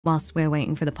whilst we're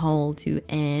waiting for the poll to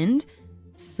end.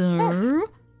 So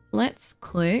let's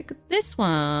click this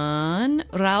one.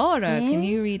 Raora, can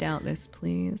you read out this,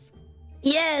 please?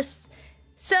 Yes.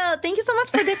 So thank you so much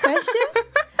for the question.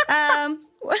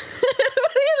 What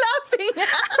are you laughing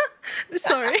at?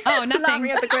 Sorry. Oh, nothing.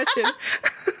 Laughing at the question.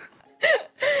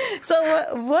 So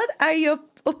what are your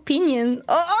opinion?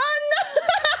 Oh no!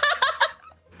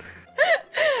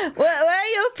 What are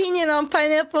your opinion on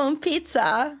pineapple on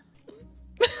pizza?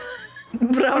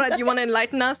 Braura, do you want to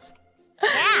enlighten us? Yeah.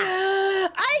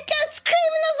 I catch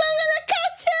criminals, I'm gonna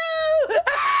catch you!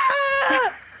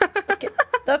 Okay,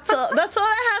 that's all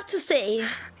I have to say.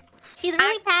 She's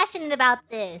really passionate about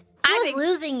this. I She's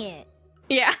losing it.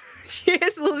 Yeah, she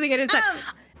is losing it inside.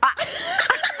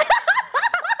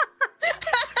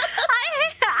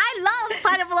 I love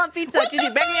pineapple on pizza, Gigi.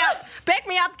 Back me up. Back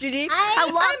me up, Gigi. I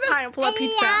love pineapple on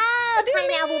pizza. I love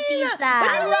pineapple pizza. I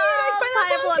love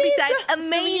pineapple on pizza. It's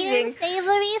amazing. Sweet and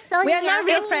savory, so We are not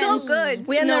real yummy. friends. So good.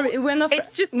 We're not.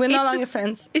 We're no longer just,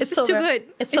 friends. It's over. just too good.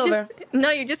 It's over. No,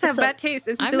 you just have bad taste.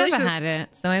 It's I've delicious. never had it,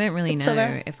 so I don't really It's know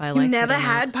over. if I like it. You never or not.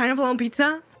 had pineapple on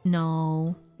pizza?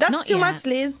 No. That's not too yet. much,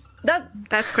 Liz.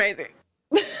 That's crazy.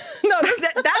 No,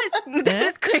 that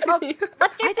is crazy.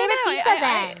 What's your I don't favorite know. pizza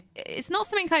then? It's not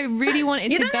something I really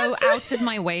wanted You to don't go have to- out of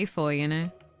my way for, you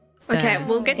know? So. Okay,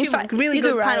 we'll get In you fact, really you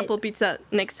do good right. pineapple pizza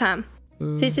next time.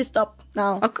 Sissy, stop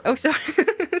now. Oh, sorry.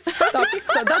 Stop.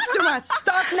 So that's too much.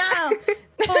 Stop now.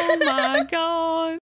 Oh my god.